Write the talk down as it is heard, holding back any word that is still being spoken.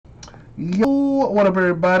Yo, what up,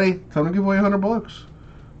 everybody? Time to give away 100 bucks.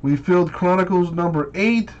 We filled Chronicles number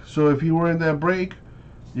 8, so if you were in that break,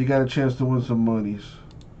 you got a chance to win some monies.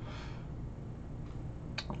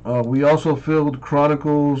 We also filled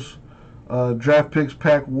Chronicles Draft Picks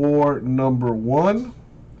Pack War number 1.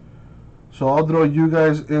 So I'll throw you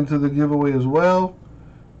guys into the giveaway as well,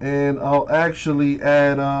 and I'll actually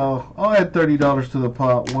add I'll add $30 to the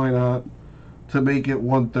pot. Why not? To make it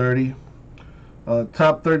 130.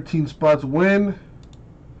 Top 13 spots win.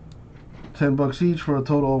 10 bucks each for a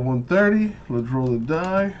total of 130. Let's roll the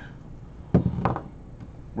die.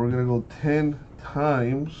 We're gonna go 10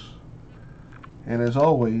 times. And as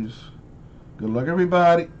always, good luck,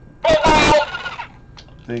 everybody.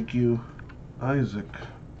 Thank you, Isaac.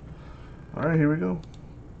 All right, here we go.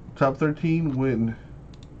 Top 13 win.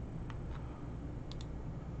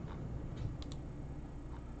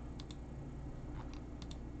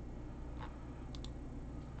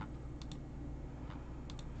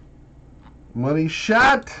 Money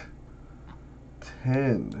shot.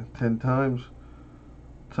 10 times.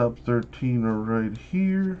 Top 13 are right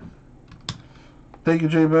here. Thank you,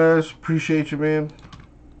 J Bass. Appreciate you, man.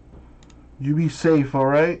 You be safe, all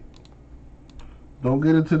right? Don't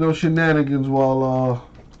get into no shenanigans while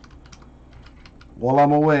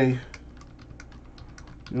I'm away.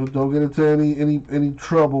 You know, don't get into any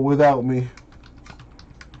trouble without me.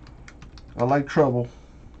 I like trouble.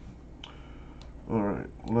 All right,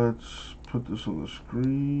 let's put this on the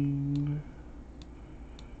screen.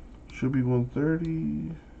 Should be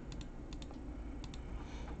 130.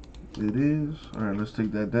 It is. All right, let's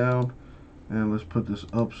take that down and let's put this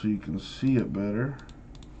up so you can see it better.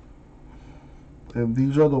 And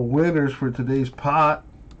these are the winners for today's pot.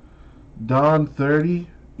 Don 30,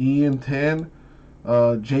 Ian 10,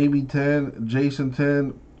 Jamie 10, Jason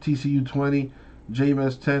 10, TCU 20,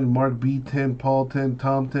 James 10, Mark B 10, Paul 10,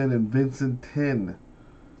 Tom 10, and Vincent 10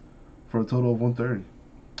 for a total of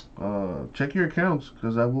 130. Check your accounts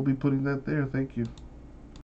because I will be putting that there. Thank you.